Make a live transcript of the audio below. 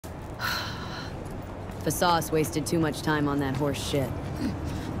Fasas wasted too much time on that horse shit.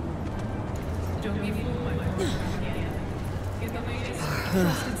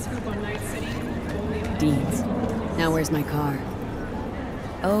 Deeds. Now where's my car?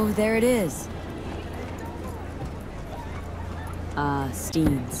 Oh, there it is.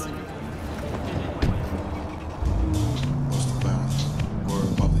 Steens.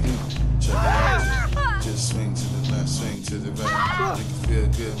 Just swing to the left, swing to the right. Make you feel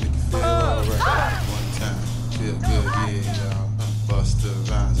good, make you feel alright. One time, feel good, yeah, y'all. Bust the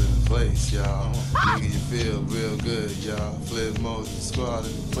rhymes in the place, y'all. Nigga, you feel real good, y'all. Flip Moses squad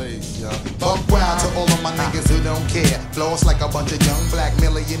in the place, y'all. Buck wild to all of my niggas who don't care. Floss like a bunch of young black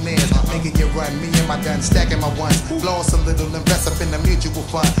millionaires. Nigga, you run me and my gun, stacking my ones. Floss a little, invest up in the mutual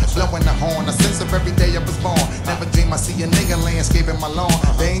fund. Blowing the horn, a sense of every day I was born. Never dream I see a nigga landscaping my lawn.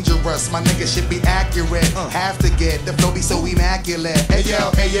 Dangerous, my nigga should be accurate. Have to get the flow be so immaculate. Hey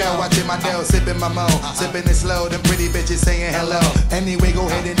yo, watching my dough, sipping my mo. Sipping it slow, them pretty bitches saying hello. Anyway, go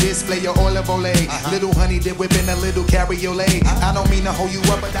ahead and display your olive ole. Little honey dip whipping a little cabriolet. I don't mean to hold you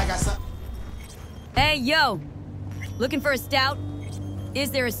up, but I got something. Hey, yo! Looking for a Stout?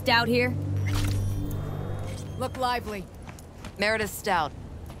 Is there a Stout here? Look lively. Meredith Stout.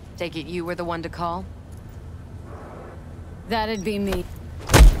 Take it you were the one to call? That'd be me.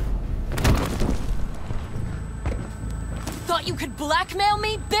 Thought you could blackmail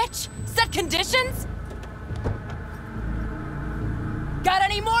me, bitch? Set conditions? Got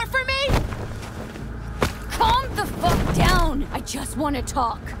any more for me? Calm the fuck down! I just want to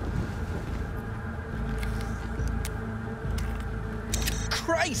talk.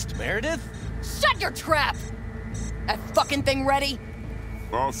 Christ, Meredith! Shut your trap! That fucking thing ready?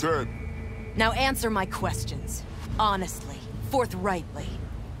 All set. Now answer my questions. Honestly, forthrightly.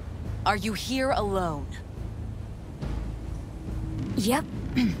 Are you here alone? Yep.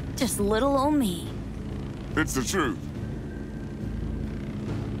 Just little old me. It's the truth.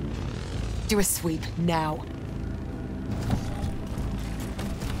 Do a sweep, now.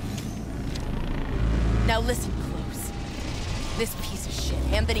 Now listen close. This piece of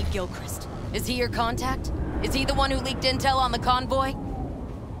shit, Anthony Gilchrist. Is he your contact? Is he the one who leaked intel on the convoy?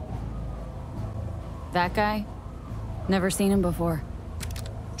 That guy? Never seen him before.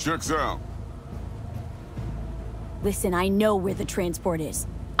 Checks out. Listen, I know where the transport is.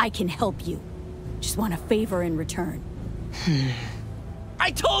 I can help you. Just want a favor in return. I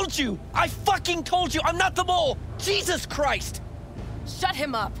told you! I fucking told you! I'm not the mole! Jesus Christ! Shut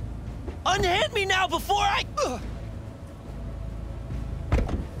him up! Unhand me now before I...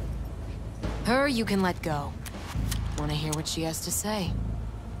 Her you can let go. Wanna hear what she has to say?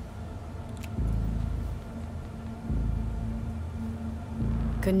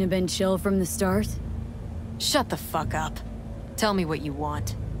 Couldn't have been chill from the start? Shut the fuck up. Tell me what you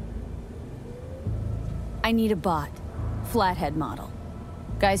want. I need a bot. Flathead model.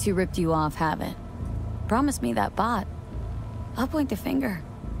 Guys who ripped you off have it. Promise me that bot. I'll point the finger.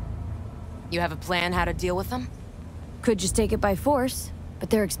 You have a plan how to deal with them? Could just take it by force,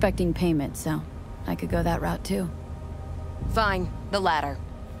 but they're expecting payment, so I could go that route too. Fine, the latter.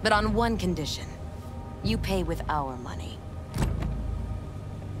 But on one condition. You pay with our money.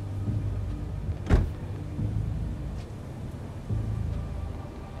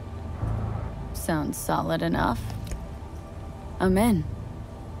 Sounds solid enough. I'm in.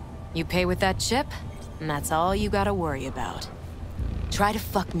 You pay with that chip, and that's all you gotta worry about. Try to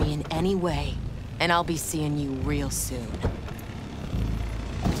fuck me in any way, and I'll be seeing you real soon.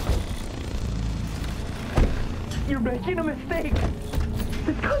 You're making a mistake!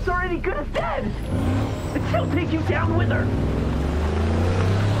 This cunt's already good as dead! And she'll take you down with her!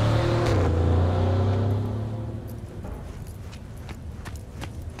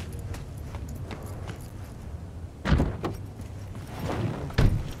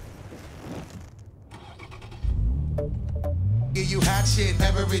 You hot shit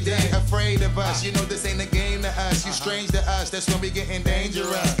every day, afraid of us. You know this ain't a game to us. You strange to us. That's when we getting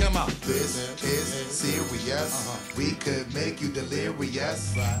dangerous. Come on. This is serious. We could make you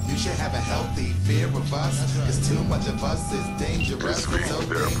delirious. You should have a healthy fear of us. Cause too much of us is dangerous. We're so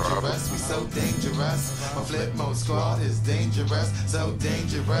dangerous. We so dangerous. My flip mode squad is dangerous. So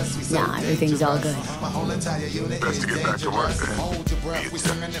dangerous. We so Nah, everything's all good. My whole entire unit is dangerous. Hold your breath. We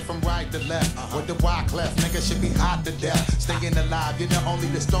swinging it from right to left. With the rock left, nigga should be hot to death. Staying alive, you're the only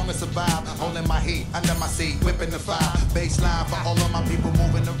the strongest survive. Holding my heat under my seat, whipping the fire. Baseline for all of my people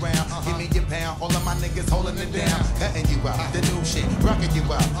moving around. Give me your pound, all of my niggas holding it down. Cutting you out, the new shit, rocking you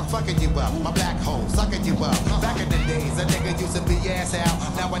out, fucking you out. My black hole, sucking you out. Back in the days, a nigga used to be ass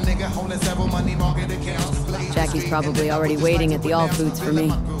out. Now a nigga holding several money market accounts. Jackie's probably already waiting at the All Foods for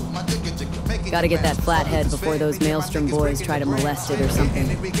me. Gotta get that Flathead before those Maelstrom boys try to molest it or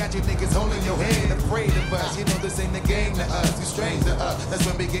something. We got you niggas holding your head, afraid of us. You know this ain't the game to us. You strange to us. That's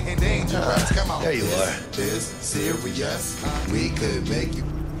when we getting dangerous. Come on. There you are. This serious. We could make you.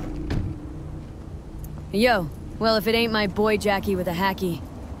 Yo, well, if it ain't my boy Jackie with a hacky.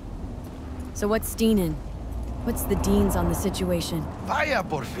 So what's Steenin'? What's the deans on the situation? Vaya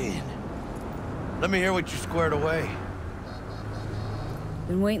por fin. Let me hear what you squared away.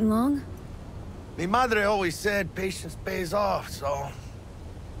 Been waiting long? Mi madre always said patience pays off, so...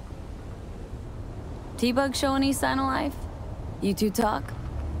 T-Bug show any sign of life? You two talk?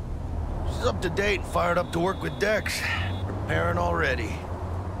 She's up to date and fired up to work with Dex. Preparing already.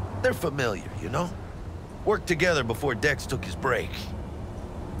 They're familiar, you know? Worked together before Dex took his break.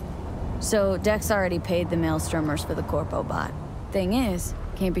 So Dex already paid the Maelstromers for the corpo bot. Thing is,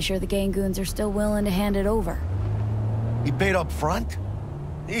 can't be sure the gang goons are still willing to hand it over. He paid up front?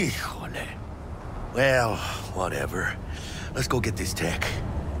 Híjole. Well, whatever. Let's go get this tech.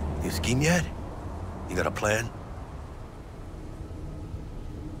 You scheme yet? You got a plan?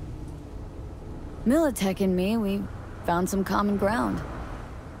 Militech and me, we found some common ground.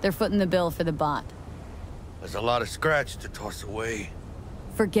 They're footing the bill for the bot. There's a lot of scratch to toss away.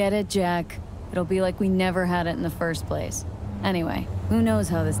 Forget it, Jack. It'll be like we never had it in the first place. Anyway, who knows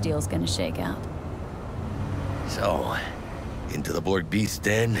how this deal's gonna shake out. So, into the Borg Beast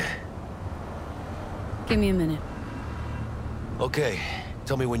den? Give me a minute. Okay,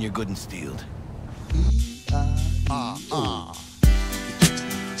 tell me when you're good and steeled.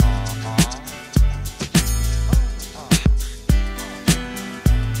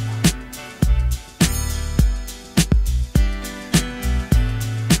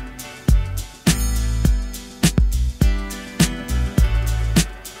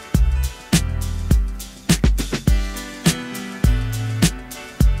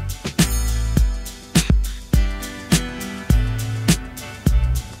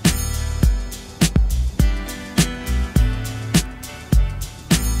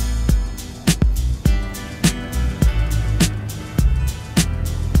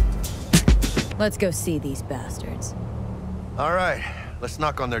 Let's go see these bastards. All right, let's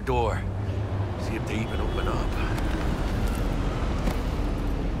knock on their door. See if they even open up.